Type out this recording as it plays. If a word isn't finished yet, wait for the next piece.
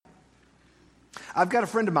I've got a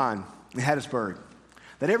friend of mine in Hattiesburg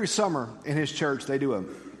that every summer in his church they do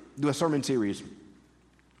a sermon series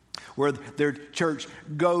where their church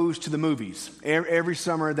goes to the movies. Every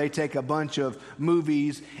summer they take a bunch of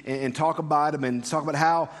movies and talk about them and talk about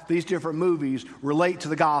how these different movies relate to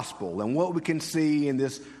the gospel and what we can see in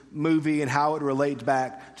this movie and how it relates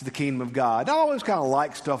back to the kingdom of God. I always kind of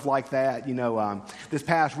like stuff like that. You know, this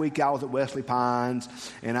past week I was at Wesley Pines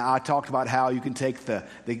and I talked about how you can take the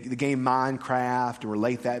game Minecraft and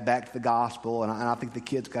relate that back to the gospel, and I think the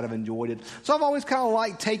kids kind of enjoyed it. So I've always kind of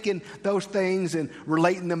liked taking those things and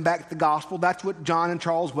relating them back to the gospel. That's what John and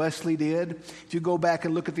Charles Wesley did. If you go back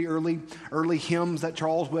and look at the early hymns that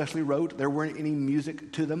Charles Wesley wrote, there weren't any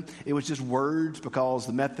music to them. It was just words, because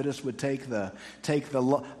the Methodists would take the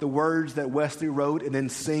words that Wesley wrote and then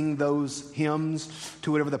sing those hymns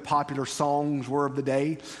to whatever the popular songs were of the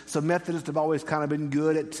day. So Methodists have always kind of been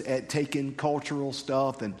good at taking cultural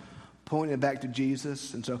stuff and pointing it back to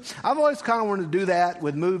Jesus. And so I've always kind of wanted to do that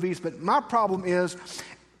with movies, but my problem is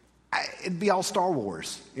it'd be all Star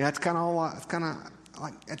Wars. You know, that's kind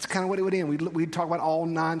of what it would end. We'd talk about all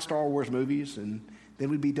 9 Star Wars movies and then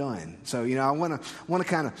we'd be done. So, you know, I want to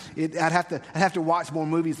kind of, I'd have to watch more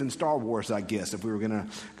movies than Star Wars, I guess, if we were gonna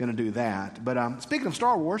do that. But speaking of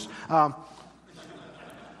Star Wars,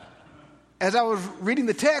 as I was reading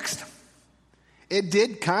the text, it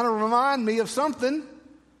did kind of remind me of something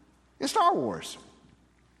in Star Wars.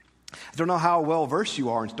 I don't know how well versed you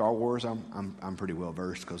are in Star Wars. I'm pretty well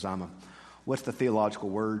versed because what's the theological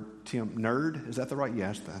word, Tim? Nerd? Is that the right?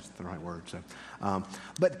 Yes, that's the right word. So,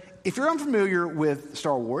 but if you're unfamiliar with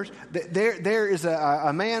Star Wars, there is a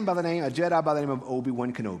Jedi by the name of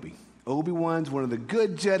Obi-Wan Kenobi. Obi-Wan's one of the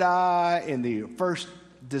good Jedi in the first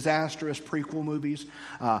disastrous prequel movies.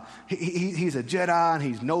 He's a Jedi and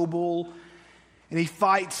he's noble, and he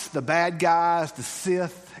fights the bad guys, the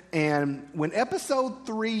Sith. And when Episode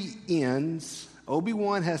 3 ends,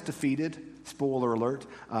 Obi-Wan has defeated, spoiler alert,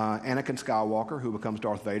 Anakin Skywalker, who becomes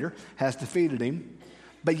Darth Vader, has defeated him,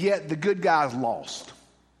 but yet the good guys lost.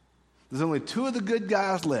 There's only 2 of the good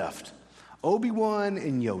guys left, Obi-Wan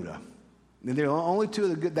and Yoda. And they're the only 2 of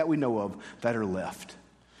the good that we know of that are left.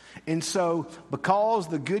 And so, because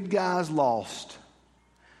the good guys lost,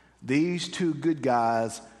 these 2 good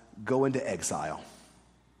guys go into exile.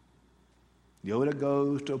 Yoda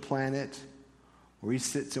goes to a planet where he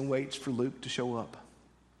sits and waits for Luke to show up.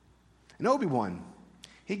 And Obi-Wan,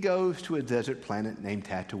 he goes to a desert planet named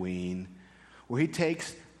Tatooine, where he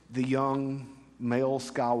takes the young male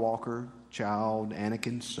Skywalker child,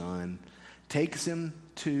 Anakin's son, takes him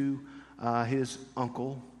to his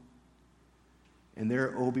uncle, and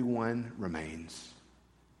there Obi-Wan remains,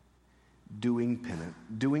 doing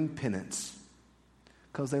penance,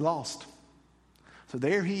 because they lost. So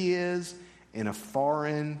there he is in a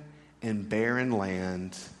foreign and barren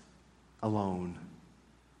land, alone,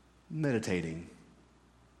 meditating,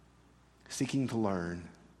 seeking to learn,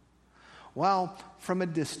 while from a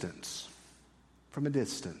distance,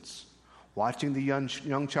 watching the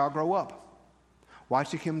young child grow up,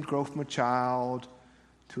 watching him grow from a child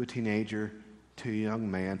to a teenager to a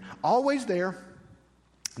young man, always there,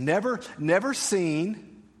 never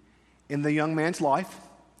seen in the young man's life,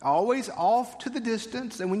 always off to the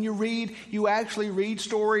distance. And when you actually read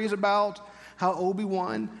stories about how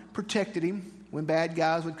Obi-Wan protected him. When bad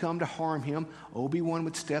guys would come to harm him, Obi-Wan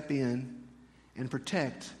would step in and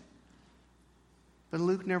protect. But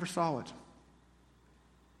Luke never saw it.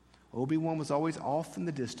 Obi-Wan was always off in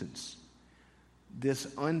the distance. This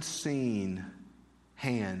unseen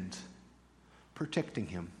hand protecting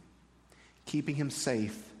him, keeping him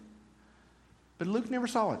safe. But Luke never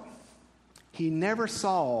saw it. He never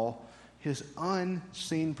saw his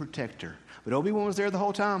unseen protector. But Obi-Wan was there the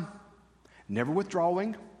whole time, never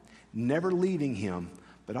withdrawing, never leaving him,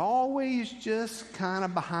 but always just kind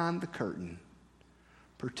of behind the curtain,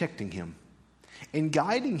 protecting him and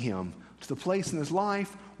guiding him to the place in his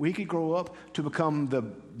life where he could grow up to become the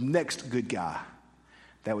next good guy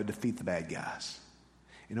that would defeat the bad guys.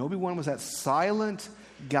 And Obi-Wan was that silent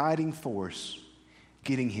guiding force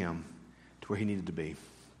getting him to where he needed to be.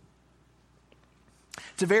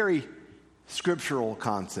 It's a very scriptural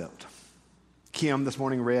concept. Kim this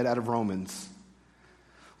morning read out of Romans,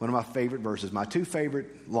 one of my favorite verses. My 2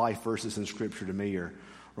 favorite life verses in Scripture to me are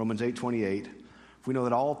Romans 8:28. We know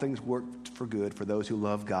that all things work for good for those who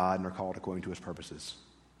love God and are called according to his purposes.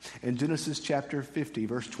 In Genesis chapter 50,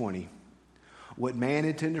 verse 20, what man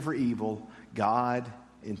intended for evil, God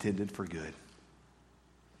intended for good.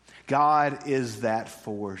 God is that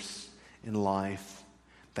force in life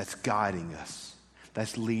that's guiding us,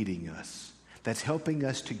 that's leading us, that's helping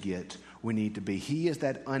us to get where we need to be. He is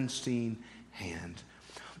that unseen hand.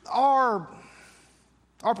 Or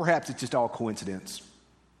perhaps it's just all coincidence.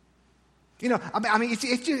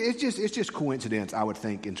 It's just coincidence, I would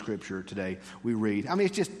think, in Scripture today we read.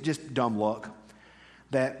 It's just dumb luck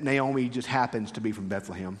that Naomi just happens to be from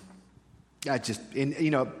Bethlehem.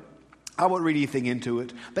 I wouldn't read anything into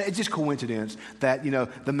it, but it's just coincidence that,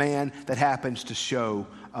 the man that happens to show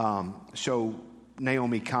Ruth and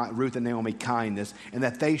Naomi kindness, and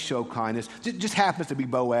that they show kindness, just happens to be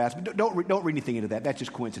Boaz. But don't read anything into that. That's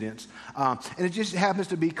just coincidence. And it just happens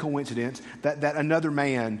to be coincidence that another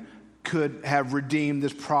man could have redeemed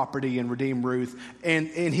this property and redeemed Ruth, and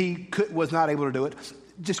he was not able to do it.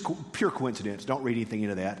 Just pure coincidence. Don't read anything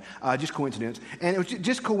into that. Just coincidence. And it was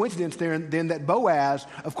just coincidence then that Boaz,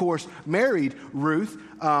 of course, married Ruth,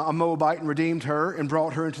 a Moabite, and redeemed her and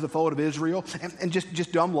brought her into the fold of Israel. And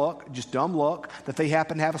just dumb luck that they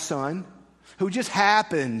happened to have a son who just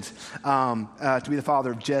happened to be the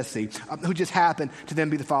father of Jesse, who just happened to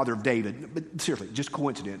then be the father of David. But seriously, just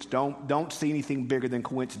coincidence. Don't see anything bigger than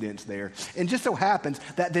coincidence there. And just so happens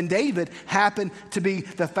that then David happened to be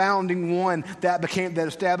the founding one that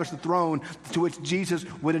established the throne to which Jesus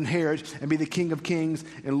would inherit and be the King of Kings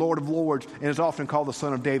and Lord of Lords, and is often called the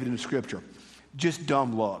Son of David in Scripture. Just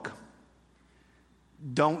dumb luck.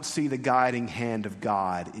 Don't see the guiding hand of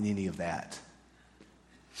God in any of that.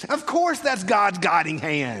 Of course that's God's guiding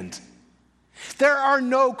hand. There are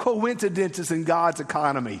no coincidences in God's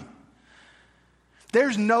economy.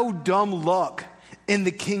 There's no dumb luck in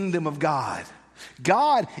the kingdom of God.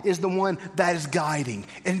 God is the one that is guiding,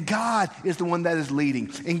 and God is the one that is leading,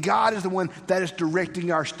 and God is the one that is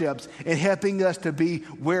directing our steps and helping us to be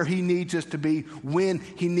where He needs us to be when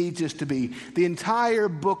He needs us to be. The entire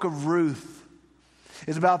book of Ruth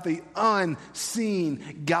is about the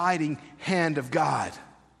unseen guiding hand of God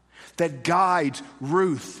that guides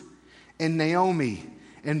Ruth and Naomi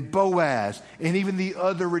and Boaz and even the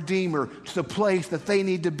other redeemer to the place that they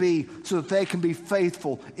need to be so that they can be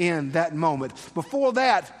faithful in that moment. Before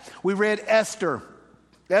that, we read Esther.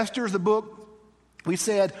 Esther is the book, we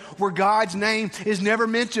said, where God's name is never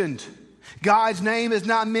mentioned. God's name is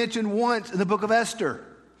not mentioned once in the book of Esther.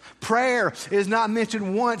 Prayer is not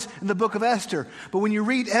mentioned once in the book of Esther. But when you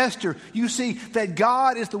read Esther, you see that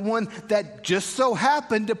God is the one that just so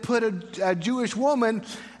happened to put a Jewish woman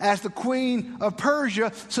as the queen of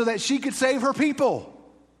Persia so that she could save her people.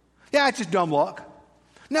 Yeah, it's just dumb luck.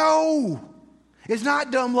 No, it's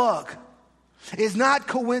not dumb luck. It's not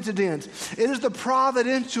coincidence. It is the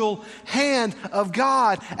providential hand of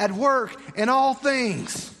God at work in all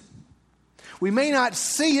things. We may not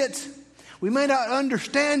see it. We may not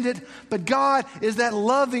understand it, but God is that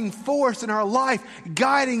loving force in our life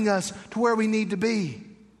guiding us to where we need to be.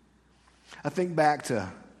 I think back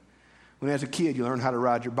to when as a kid you learned how to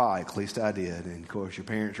ride your bike, at least I did. And of course your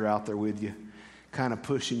parents are out there with you, kind of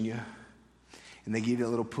pushing you. And they give you a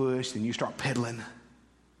little push and you start pedaling. And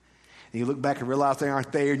you look back and realize they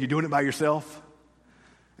aren't there and you're doing it by yourself.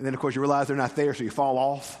 And then of course you realize they're not there, so you fall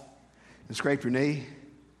off and scrape your knee.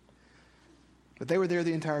 But they were there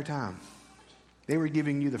the entire time. They were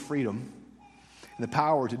giving you the freedom and the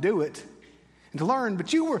power to do it and to learn,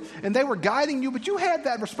 and they were guiding you, but you had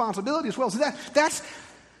that responsibility as well. So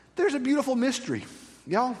there's a beautiful mystery,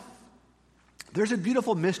 y'all. There's a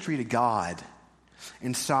beautiful mystery to God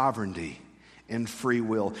and sovereignty and free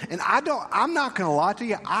will. And I'm not going to lie to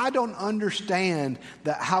you, I don't understand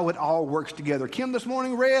how it all works together. Kim this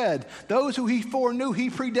morning read, those who He foreknew, He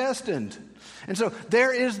predestined. And so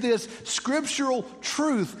there is this scriptural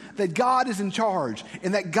truth that God is in charge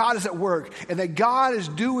and that God is at work and that God is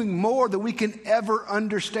doing more than we can ever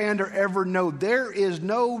understand or ever know. There is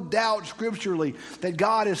no doubt scripturally that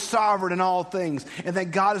God is sovereign in all things and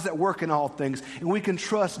that God is at work in all things, and we can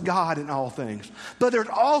trust God in all things. But there's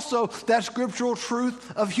also that scriptural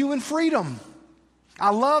truth of human freedom.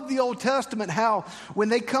 I love the Old Testament, how when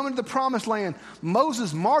they come into the promised land,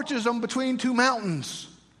 Moses marches them between two mountains.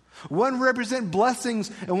 One representing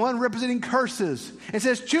blessings and one representing curses. It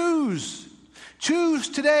says, choose. Choose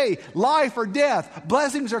today, life or death,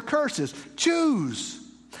 blessings or curses. Choose.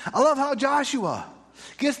 I love how Joshua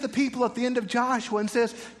gets the people at the end of Joshua and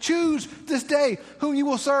says, choose this day whom you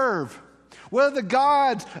will serve. Whether the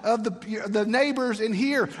gods of the neighbors in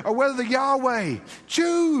here or whether the Yahweh.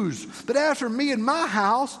 Choose. But as for me and my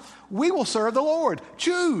house, we will serve the Lord.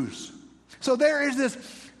 Choose. So there is this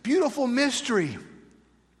beautiful mystery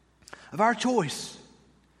of our choice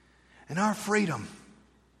and our freedom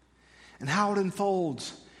and how it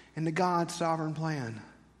unfolds into God's sovereign plan.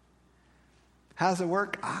 How does it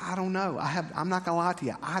work? I don't know. I'm not going to lie to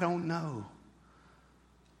you. I don't know.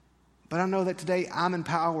 But I know that today I'm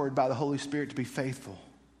empowered by the Holy Spirit to be faithful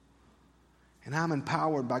And I'm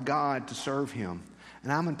empowered by God to serve him.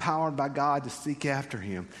 And I'm empowered by God to seek after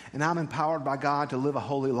him. And I'm empowered by God to live a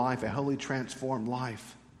holy life, a holy transformed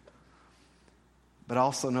life. But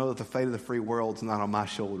also know that the fate of the free world is not on my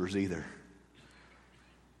shoulders either.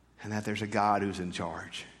 And that there's a God who's in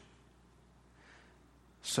charge.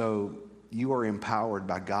 So you are empowered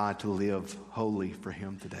by God to live holy for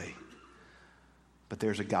him today. But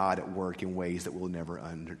there's a God at work in ways that we'll never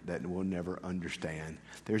understand.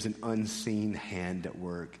 There's an unseen hand at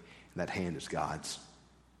work, and that hand is God's.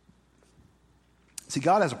 See,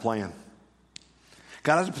 God has a plan.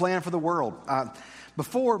 God has a plan for the world.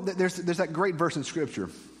 There's that great verse in Scripture.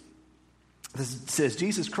 It says,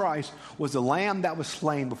 Jesus Christ was the lamb that was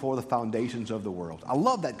slain before the foundations of the world. I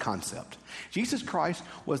love that concept. Jesus Christ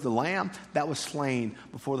was the lamb that was slain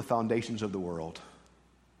before the foundations of the world.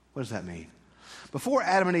 What does that mean? Before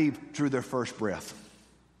Adam and Eve drew their first breath,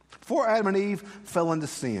 before Adam and Eve fell into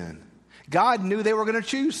sin, God knew they were going to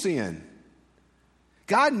choose sin.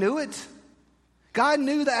 God knew it. God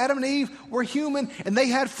knew that Adam and Eve were human and they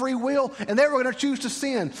had free will and they were going to choose to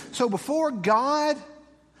sin. So before God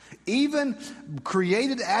even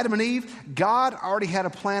created Adam and Eve, God already had a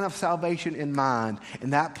plan of salvation in mind,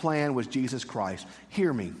 and that plan was Jesus Christ.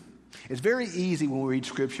 Hear me. It's very easy when we read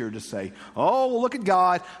Scripture to say, oh, well, look at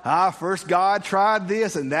God. First God tried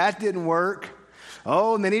this and that didn't work.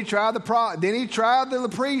 Oh, and then he tried the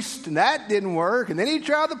priest and that didn't work. And then he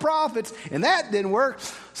tried the prophets and that didn't work.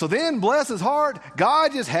 So then, bless his heart,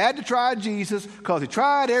 God just had to try Jesus because he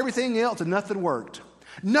tried everything else and nothing worked.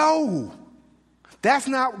 No, that's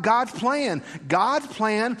not God's plan. God's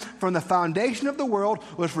plan from the foundation of the world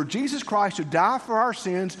was for Jesus Christ to die for our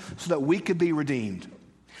sins so that we could be redeemed.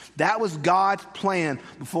 That was God's plan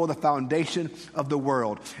before the foundation of the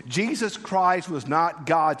world. Jesus Christ was not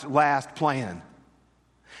God's last plan.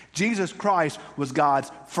 Jesus Christ was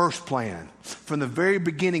God's first plan from the very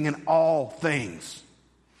beginning in all things.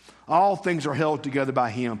 All things are held together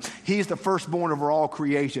by him. He is the firstborn over all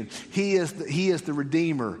creation. He is the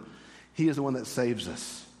Redeemer. He is the one that saves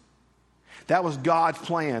us. That was God's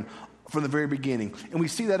plan from the very beginning. And we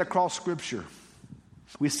see that across Scripture.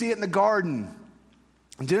 We see it in the garden.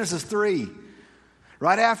 In Genesis 3,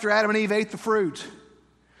 right after Adam and Eve ate the fruit,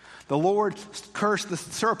 the Lord cursed the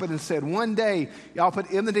serpent and said, one day I'll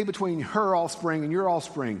put enmity between her offspring and your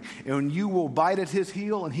offspring, and you will bite at his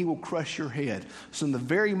heel and he will crush your head. So in the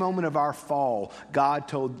very moment of our fall, God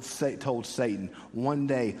told Satan, one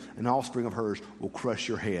day an offspring of hers will crush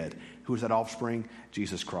your head. Who is that offspring?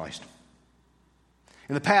 Jesus Christ.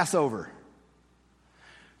 In the Passover,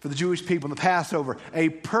 for the Jewish people, in the Passover, a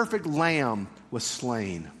perfect lamb was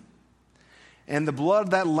slain. And the blood of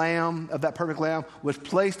that lamb, of that perfect lamb, was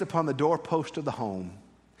placed upon the doorpost of the home.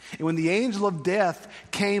 And when the angel of death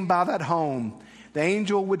came by that home, the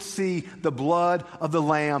angel would see the blood of the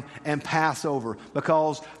lamb and pass over,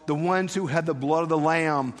 because the ones who had the blood of the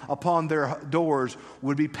lamb upon their doors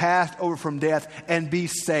would be passed over from death and be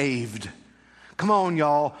saved. Come on,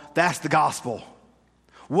 y'all. That's the gospel.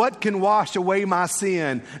 What can wash away my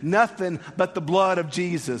sin? Nothing but the blood of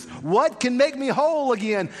Jesus. What can make me whole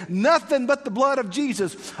again? Nothing but the blood of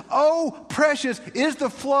Jesus. Oh, precious is the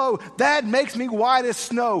flow that makes me white as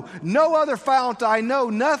snow. No other fount I know,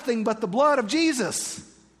 nothing but the blood of Jesus.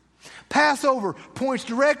 Passover points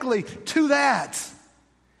directly to that.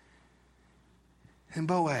 In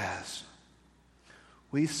Boaz,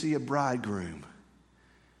 we see a bridegroom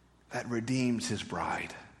that redeems his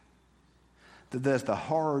bride, that does the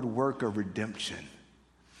hard work of redemption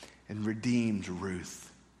and redeems Ruth.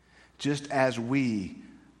 Just as we,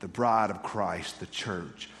 the bride of Christ, the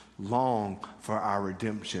church, long for our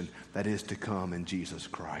redemption that is to come in Jesus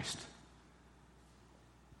Christ.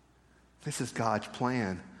 This is God's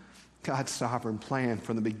plan, God's sovereign plan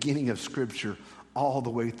from the beginning of Scripture all the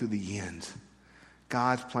way through the end.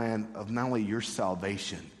 God's plan of not only your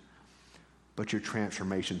salvation, but your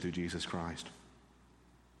transformation through Jesus Christ.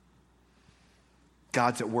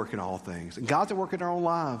 God's at work in all things. And God's at work in our own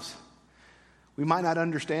lives. We might not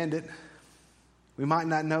understand it. We might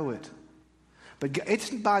not know it. But it's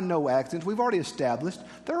by no accident. We've already established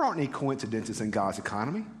there aren't any coincidences in God's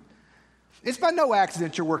economy. It's by no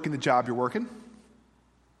accident you're working the job you're working.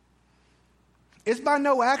 It's by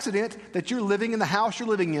no accident that you're living in the house you're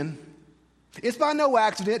living in. It's by no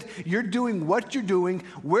accident you're doing what you're doing,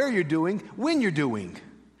 where you're doing, when you're doing.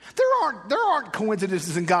 There aren't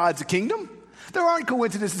coincidences in God's kingdom. There aren't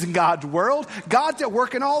coincidences in God's world. God's at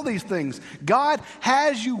work in all these things. God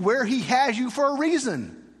has you where he has you for a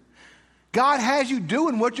reason. God has you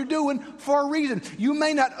doing what you're doing for a reason. You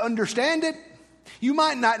may not understand it. You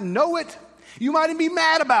might not know it. You might even be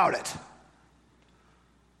mad about it.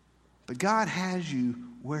 But God has you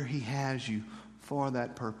where he has you for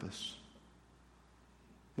that purpose.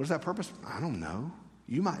 What is that purpose? I don't know.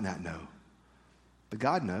 You might not know. But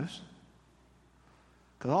God knows.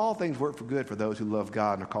 Because all things work for good for those who love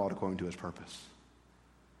God and are called according to his purpose.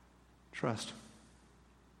 Trust.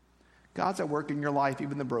 God's at work in your life,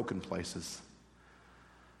 even the broken places.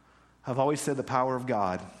 I've always said the power of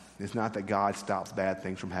God is not that God stops bad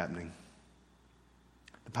things from happening.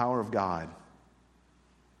 The power of God is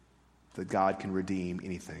that God can redeem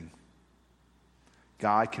anything.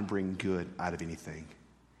 God can bring good out of anything,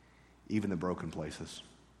 even the broken places.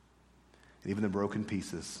 And even the broken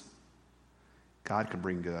pieces, God can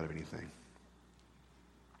bring good out of anything.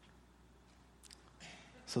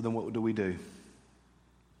 So then what do?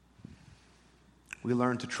 We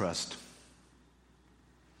learn to trust.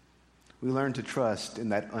 We learn to trust in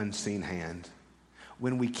that unseen hand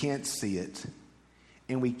when we can't see it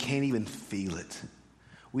and we can't even feel it.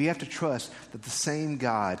 We have to trust that the same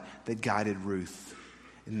God that guided Ruth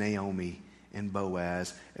and Naomi and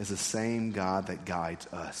Boaz is the same God that guides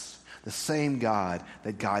us. The same God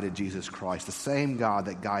that guided Jesus Christ, the same God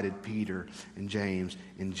that guided Peter and James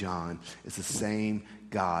and John is the same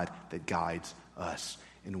God that guides us,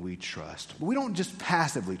 and we trust. But we don't just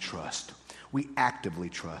passively trust, we actively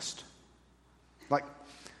trust. Like,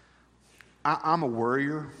 I'm a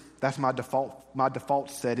worrier. That's my default. My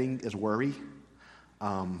default setting is worry.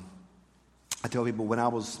 I tell people when I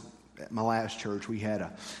was at my last church, we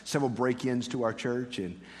had several break-ins to our church,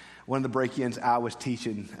 and one of the break-ins, I was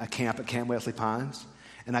teaching a camp at Camp Wesley Pines,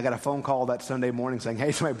 and I got a phone call that Sunday morning saying,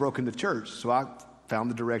 hey, somebody broke into church. So I found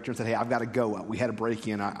the director and said, hey, I've got to go. We had a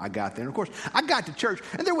break-in. I got there. And, of course, I got to church,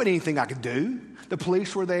 and there wasn't anything I could do. The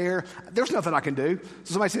police were there. There was nothing I could do.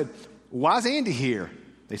 So somebody said, why is Andy here?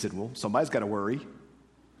 They said, well, somebody's got to worry.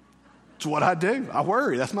 It's what I do. I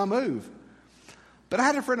worry. That's my move. But I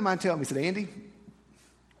had a friend of mine tell me, he said, Andy,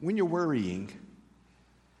 when you're worrying,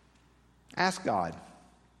 ask God.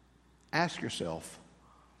 Ask yourself,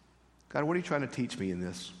 God, what are you trying to teach me in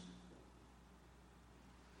this?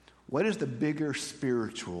 What is the bigger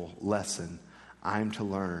spiritual lesson I'm to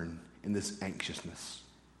learn in this anxiousness?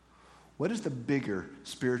 What is the bigger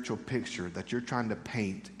spiritual picture that you're trying to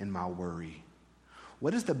paint in my worry?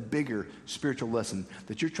 What is the bigger spiritual lesson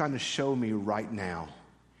that you're trying to show me right now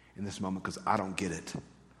in this moment? Because I don't get it.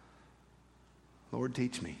 Lord,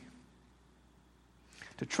 teach me.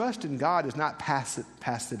 To trust in God is not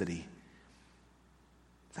passivity.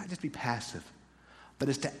 It's not just be passive, but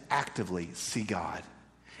it's to actively see God.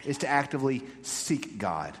 It's to actively seek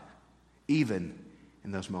God, even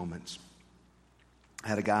in those moments. I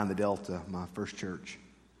had a guy in the Delta, my first church.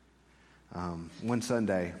 One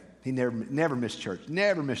Sunday, he never missed church.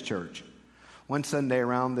 One Sunday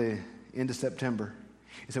around the end of September,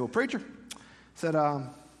 he said, well, preacher, said,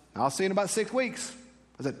 I'll see you in about 6 weeks.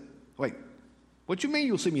 I said, wait, what you mean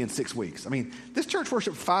you'll see me in 6 weeks? I mean, this church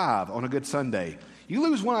worship 5 on a good Sunday. You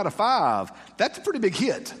lose 1 out of 5, that's a pretty big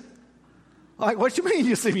hit. Like, what you mean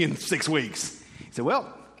you'll see me in 6 weeks? He said,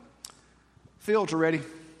 well, fields are ready.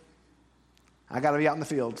 I got to be out in the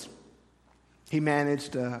fields. He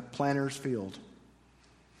managed Planter's Field.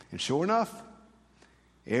 And sure enough,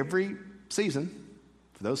 every season,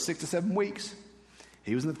 for those 6 to 7 weeks,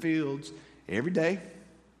 he was in the fields every day,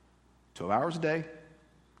 12 hours a day,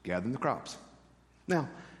 gathering the crops. Now,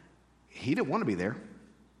 he didn't want to be there.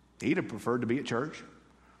 He'd have preferred to be at church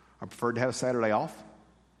or preferred to have a Saturday off.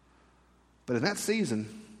 But in that season,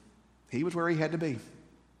 he was where he had to be.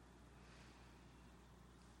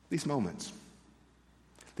 These moments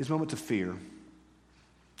of fear,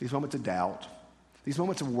 these moments of doubt, these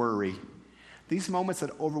moments of worry, these moments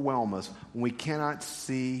that overwhelm us when we cannot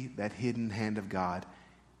see that hidden hand of God.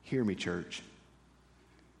 Hear me, church.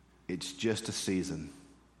 It's just a season.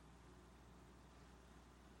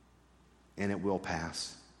 And it will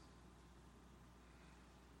pass.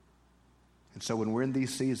 And so when we're in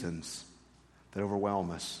these seasons that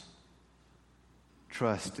overwhelm us,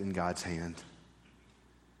 trust in God's hand.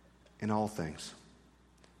 In all things,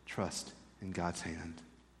 trust in God's hand.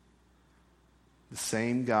 The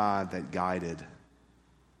same God that guided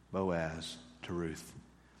Boaz to Ruth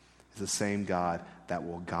is the same God that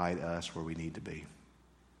will guide us where we need to be.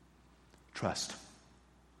 Trust.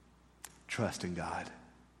 Trust in God.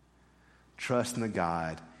 Trust in the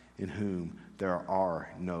God in whom there are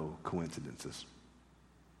no coincidences.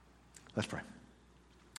 Let's pray.